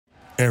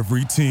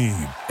Every team,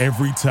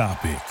 every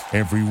topic,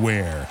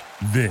 everywhere.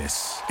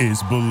 This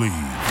is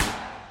Believe.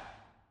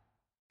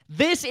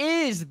 This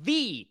is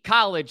the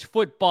College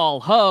Football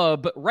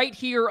Hub right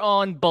here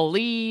on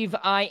Believe.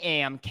 I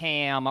am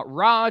Cam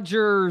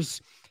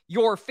Rogers.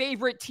 Your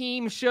favorite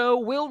team show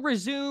will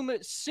resume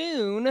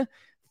soon.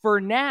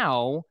 For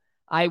now,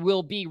 I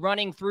will be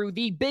running through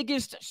the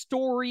biggest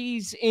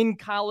stories in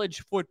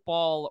college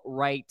football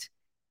right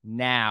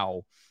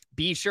now.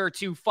 Be sure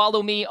to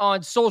follow me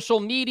on social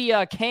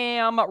media,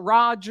 Cam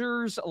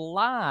Rogers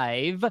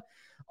Live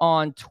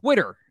on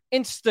Twitter,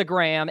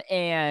 Instagram,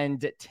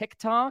 and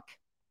TikTok.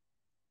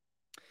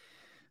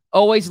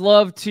 Always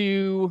love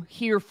to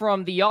hear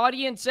from the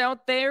audience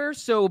out there,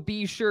 so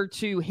be sure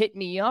to hit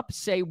me up,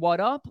 say what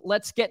up.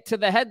 Let's get to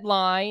the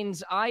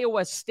headlines.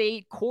 Iowa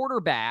State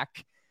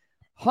quarterback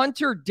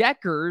Hunter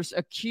Dekkers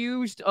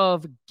accused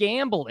of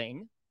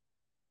gambling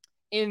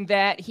in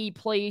that he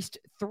placed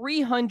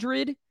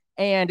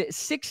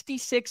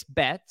 366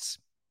 bets,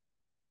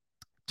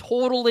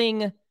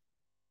 totaling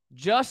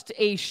just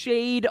a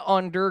shade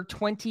under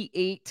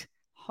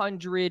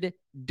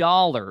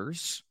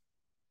 $2,800.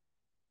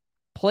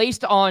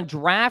 Placed on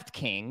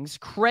DraftKings,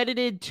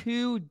 credited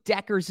to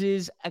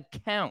Dekkers'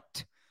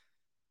 account.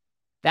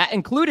 That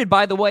included,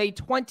 by the way,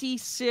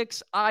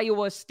 26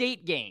 Iowa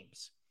State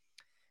games.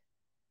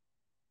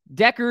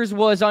 Dekkers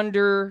was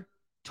under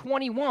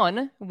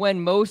 21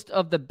 when most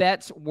of the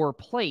bets were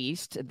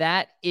placed.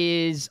 That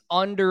is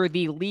under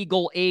the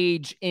legal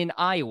age in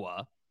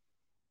Iowa.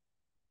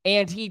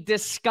 And he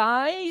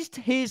disguised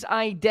his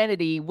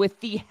identity with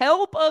the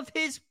help of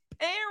his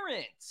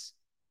parents.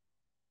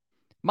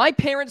 My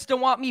parents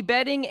don't want me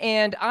betting,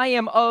 and I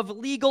am of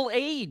legal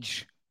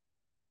age.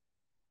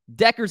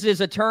 Dekkers'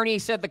 attorney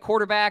said the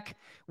quarterback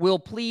will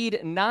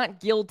plead not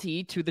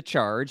guilty to the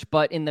charge,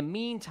 but in the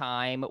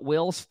meantime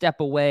will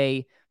step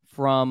away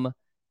from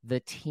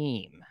the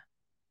team.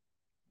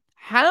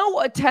 How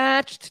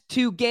attached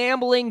to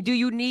gambling do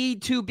you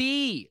need to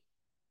be?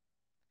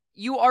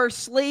 You are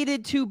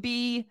slated to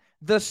be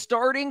the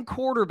starting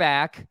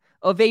quarterback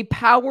of a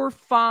Power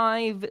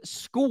 5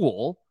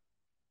 school,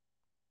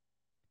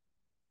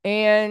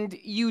 and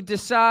you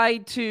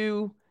decide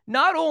to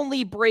not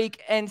only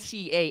break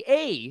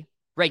NCAA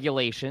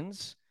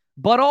regulations,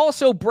 but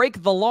also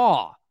break the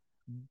law,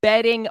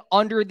 betting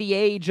under the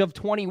age of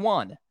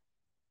 21.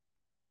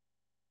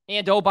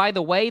 And oh, by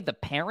the way, the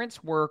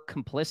parents were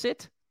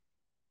complicit.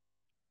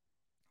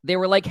 They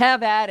were like,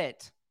 have at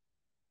it.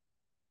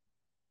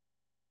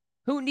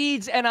 Who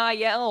needs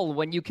NIL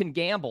when you can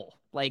gamble?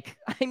 Like,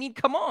 I mean,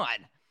 come on.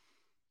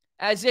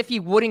 As if he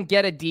wouldn't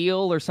get a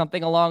deal or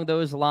something along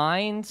those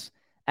lines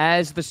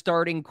as the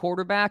starting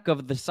quarterback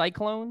of the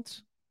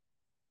Cyclones.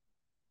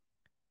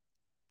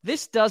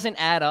 This doesn't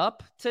add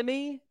up to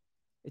me.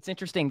 It's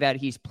interesting that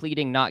he's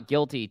pleading not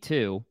guilty,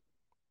 too.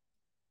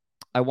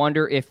 I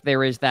wonder if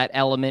there is that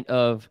element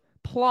of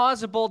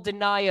plausible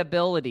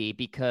deniability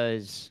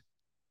because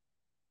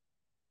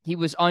he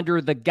was under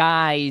the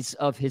guise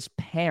of his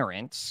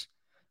parents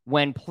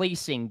when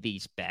placing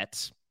these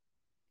bets.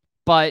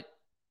 But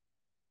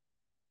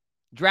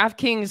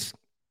DraftKings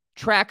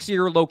tracks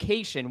your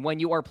location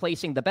when you are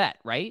placing the bet,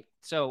 right?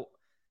 So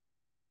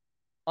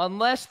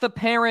unless the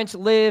parents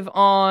live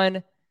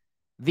on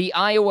the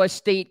Iowa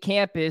State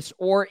campus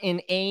or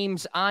in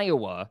Ames,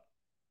 Iowa,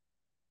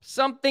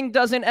 something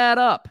doesn't add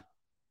up.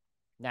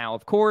 Now,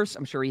 of course,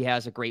 I'm sure he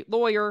has a great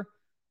lawyer.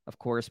 Of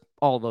course,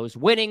 all those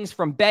winnings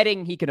from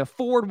betting, he can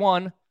afford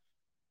one.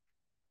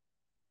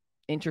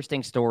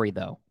 Interesting story,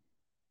 though.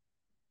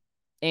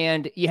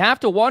 And you have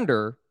to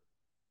wonder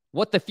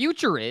what the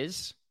future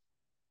is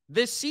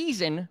this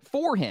season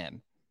for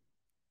him,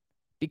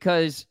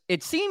 because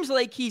it seems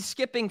like he's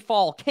skipping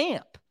fall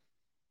camp.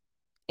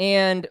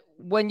 And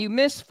when you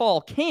miss fall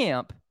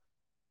camp,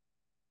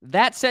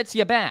 that sets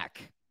you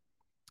back.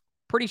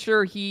 Pretty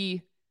sure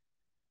he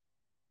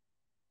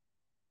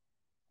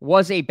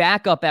was a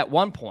backup at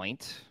one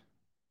point.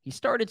 He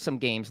started some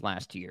games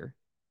last year,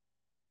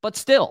 but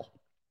still,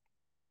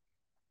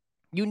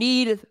 you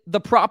need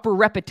the proper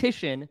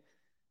repetition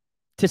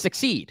to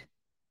succeed.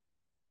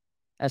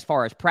 As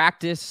far as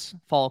practice,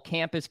 fall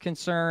camp is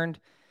concerned.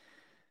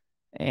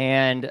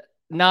 And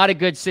not a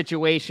good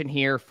situation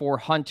here for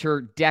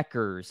Hunter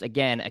Dekkers.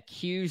 Again,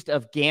 accused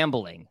of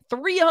gambling.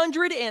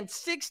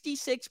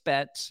 366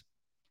 bets,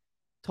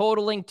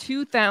 totaling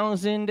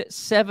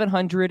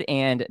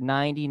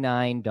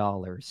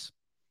 $2,799.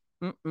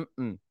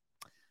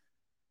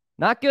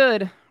 Not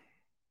good.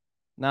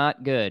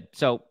 Not good.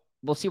 So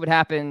we'll see what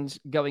happens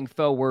going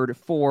forward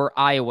for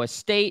Iowa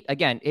State.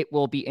 Again, it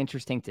will be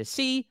interesting to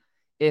see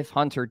if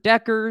Hunter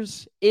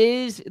Dekkers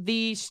is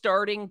the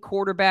starting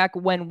quarterback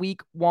when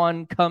week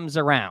 1 comes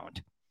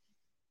around.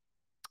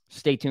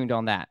 Stay tuned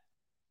on that.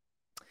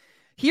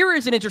 Here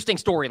is an interesting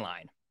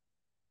storyline.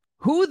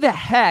 Who the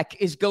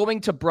heck is going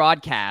to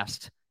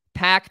broadcast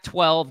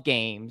Pac-12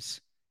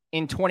 games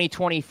in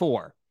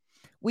 2024?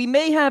 We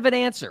may have an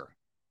answer.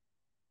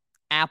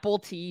 Apple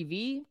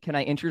TV? Can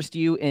I interest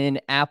you in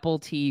Apple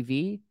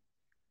TV?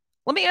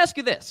 Let me ask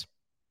you this.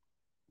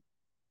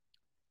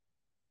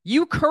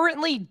 You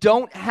currently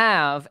don't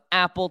have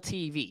Apple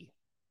TV,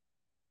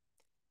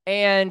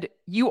 and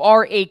you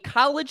are a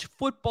college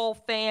football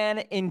fan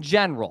in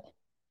general.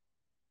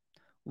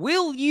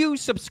 Will you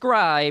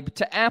subscribe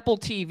to Apple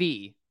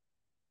TV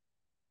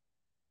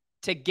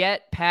to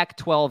get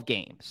Pac-12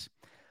 games?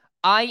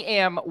 I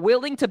am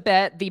willing to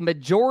bet the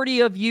majority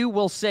of you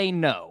will say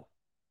no.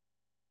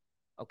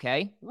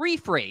 Okay,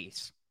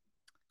 rephrase.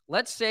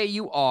 Let's say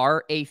you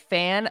are a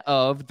fan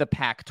of the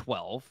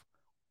Pac-12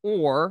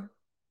 or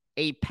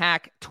a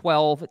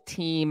Pac-12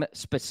 team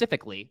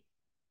specifically.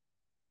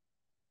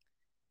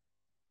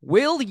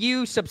 Will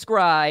you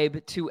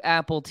subscribe to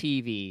Apple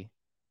TV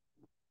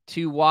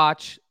to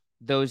watch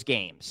those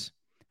games?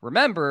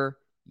 Remember,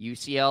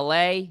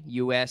 UCLA,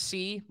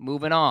 USC,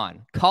 moving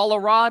on.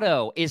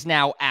 Colorado is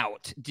now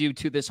out due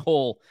to this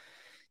whole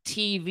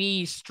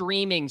TV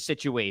streaming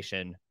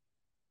situation.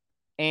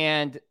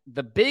 And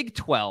the Big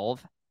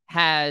 12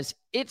 has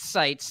its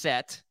sights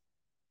set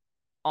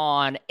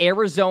on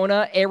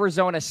Arizona,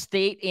 Arizona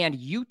State, and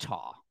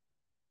Utah.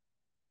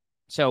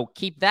 So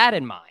keep that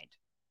in mind.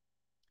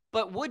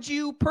 But would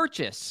you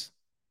purchase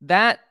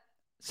that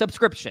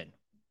subscription?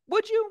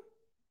 Would you?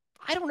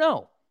 I don't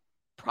know.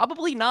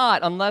 Probably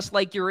not, unless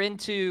like you're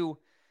into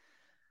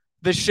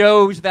the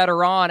shows that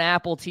are on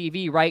Apple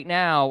TV right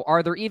now.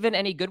 Are there even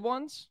any good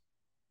ones?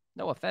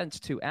 No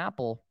offense to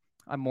Apple.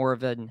 I'm more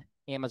of an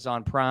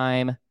Amazon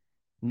Prime,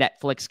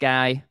 Netflix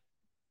guy.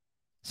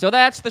 So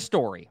that's the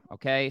story,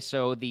 okay?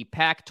 So the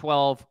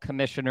Pac-12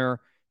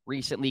 commissioner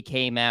recently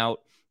came out.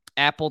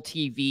 Apple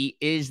TV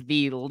is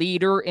the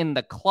leader in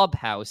the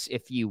clubhouse,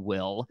 if you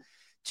will,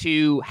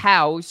 to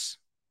house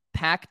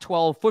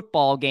Pac-12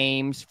 football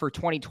games for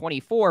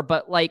 2024.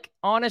 But like,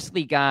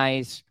 honestly,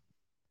 guys,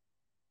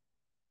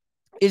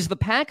 is the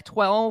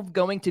Pac-12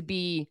 going to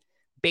be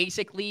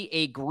basically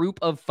a group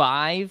of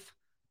 5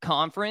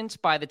 conference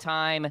by the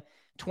time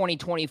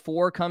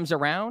 2024 comes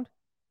around?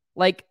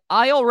 Like,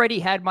 I already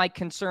had my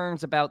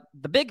concerns about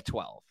the Big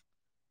 12.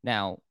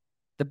 Now,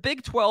 the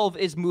Big 12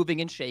 is moving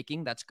and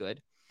shaking. That's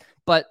good.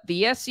 But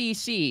the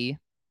SEC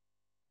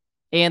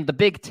and the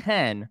Big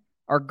 10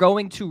 are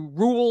going to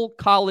rule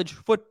college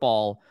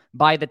football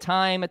by the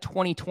time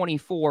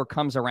 2024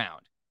 comes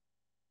around.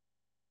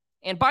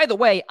 And by the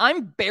way,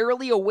 I'm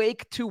barely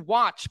awake to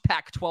watch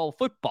Pac-12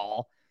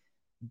 football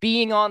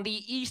being on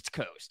the East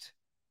Coast.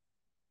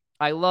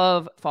 I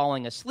love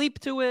falling asleep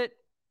to it.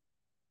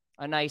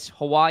 A nice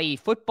Hawaii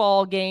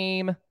football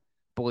game,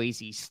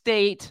 Boise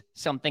State,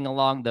 something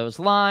along those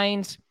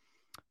lines.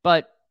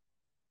 But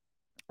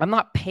I'm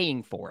not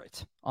paying for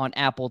it on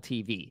Apple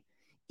TV.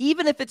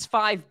 Even if it's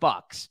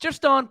 $5,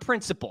 just on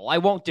principle, I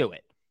won't do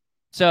it.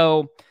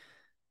 So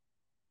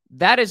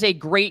that is a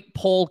great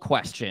poll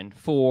question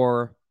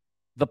for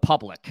the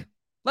public.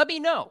 Let me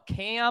know.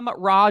 Cam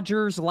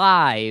Rogers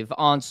Live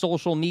on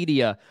social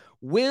media.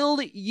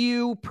 Will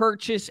you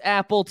purchase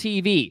Apple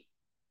TV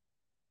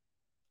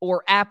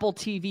or Apple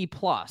TV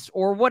Plus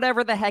or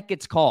whatever the heck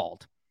it's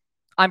called?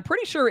 I'm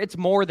pretty sure it's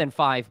more than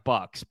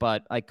 $5,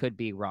 but I could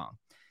be wrong.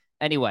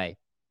 Anyway,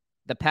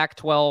 the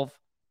Pac-12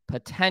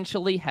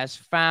 potentially has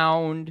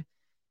found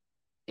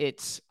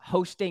its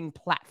hosting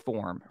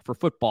platform for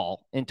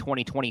football in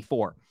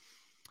 2024.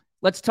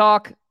 Let's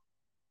talk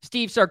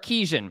Steve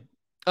Sarkisian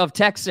of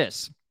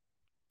Texas,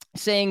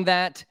 saying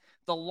that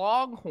the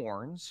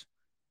Longhorns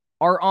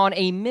are on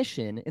a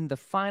mission in the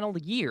final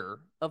year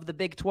of the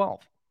Big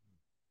 12.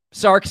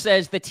 Sark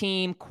says the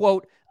team,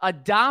 quote,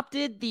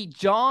 adopted the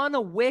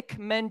John Wick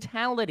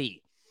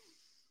mentality.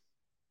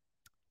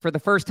 For the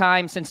first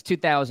time since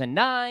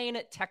 2009,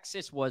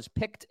 Texas was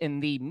picked in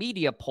the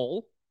media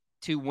poll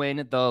to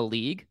win the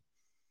league.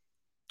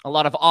 A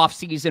lot of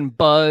offseason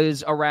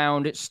buzz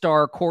around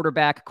star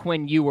quarterback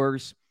Quinn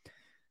Ewers.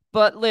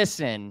 But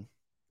listen,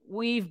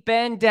 we've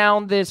been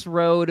down this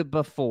road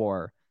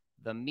before.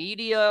 The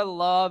media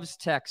loves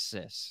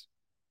Texas.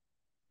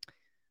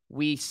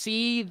 We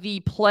see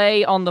the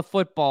play on the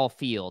football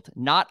field,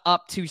 not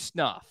up to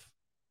snuff.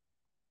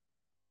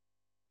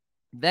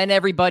 Then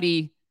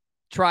everybody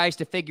tries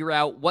to figure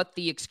out what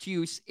the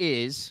excuse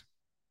is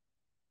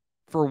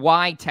for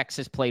why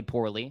Texas played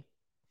poorly.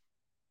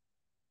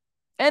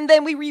 And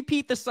then we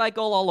repeat the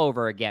cycle all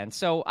over again.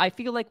 So I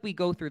feel like we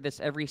go through this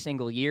every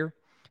single year.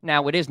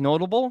 Now, it is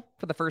notable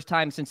for the first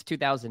time since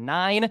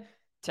 2009,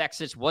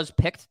 Texas was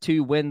picked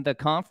to win the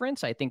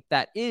conference. I think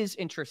that is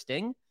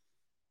interesting.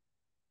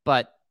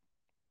 But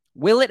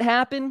will it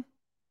happen?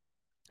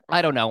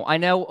 I don't know. I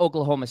know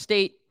Oklahoma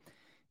State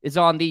is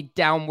on the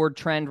downward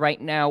trend right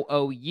now.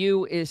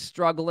 OU is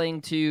struggling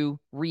to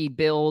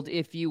rebuild,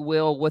 if you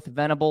will, with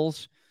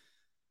Venables.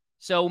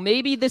 So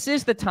maybe this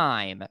is the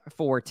time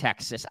for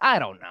Texas. I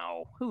don't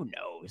know. Who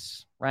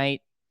knows,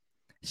 right?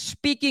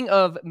 Speaking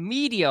of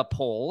media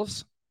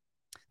polls,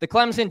 the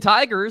Clemson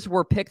Tigers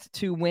were picked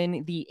to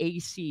win the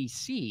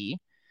ACC.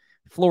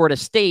 Florida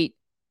State,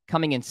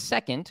 coming in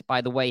second,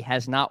 by the way,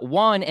 has not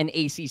won an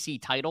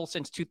ACC title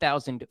since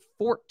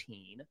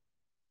 2014.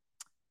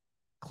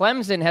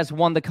 Clemson has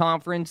won the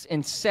conference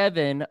in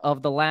 7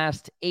 of the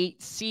last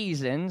 8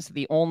 seasons,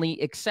 the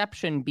only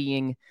exception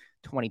being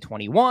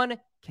 2021.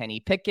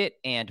 Kenny Pickett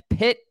and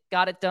Pitt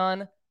got it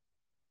done.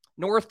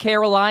 North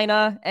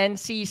Carolina,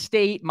 NC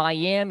State,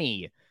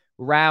 Miami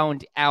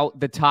round out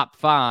the top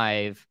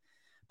 5.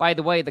 By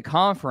the way, the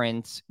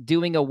conference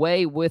doing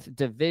away with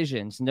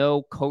divisions.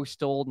 No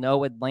Coastal,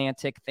 no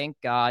Atlantic. Thank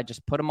God.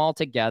 Just put them all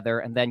together.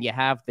 And then you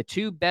have the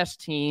 2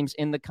 best teams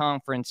in the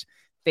conference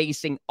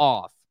facing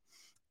off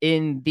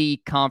in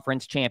the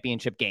conference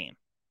championship game.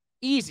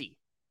 Easy.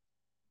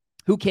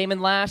 Who came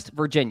in last?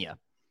 Virginia.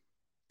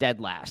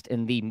 Dead last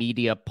in the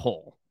media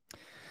poll.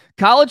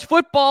 College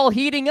football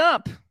heating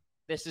up.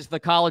 This is the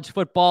College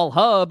Football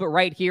Hub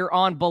right here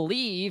on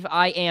Believe.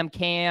 I am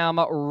Cam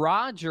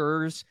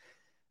Rogers.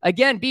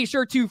 Again, be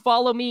sure to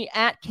follow me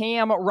at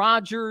Cam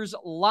Rogers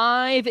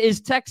Live. Is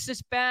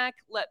Texas back?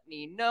 Let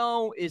me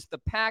know. Is the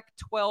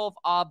Pac-12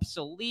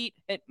 obsolete?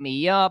 Hit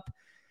me up.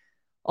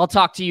 I'll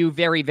talk to you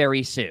very,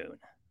 very soon.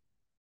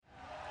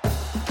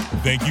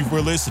 Thank you for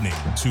listening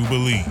to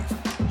Believe.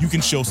 You can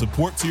show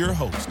support to your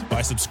host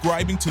by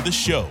subscribing to the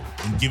show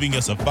and giving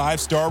us a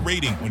 5-star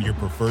rating on your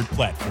preferred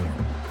platform.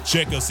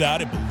 Check us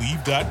out at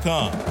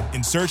Believe.com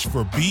and search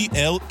for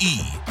BLEAV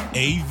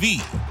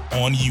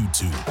on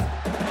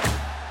YouTube.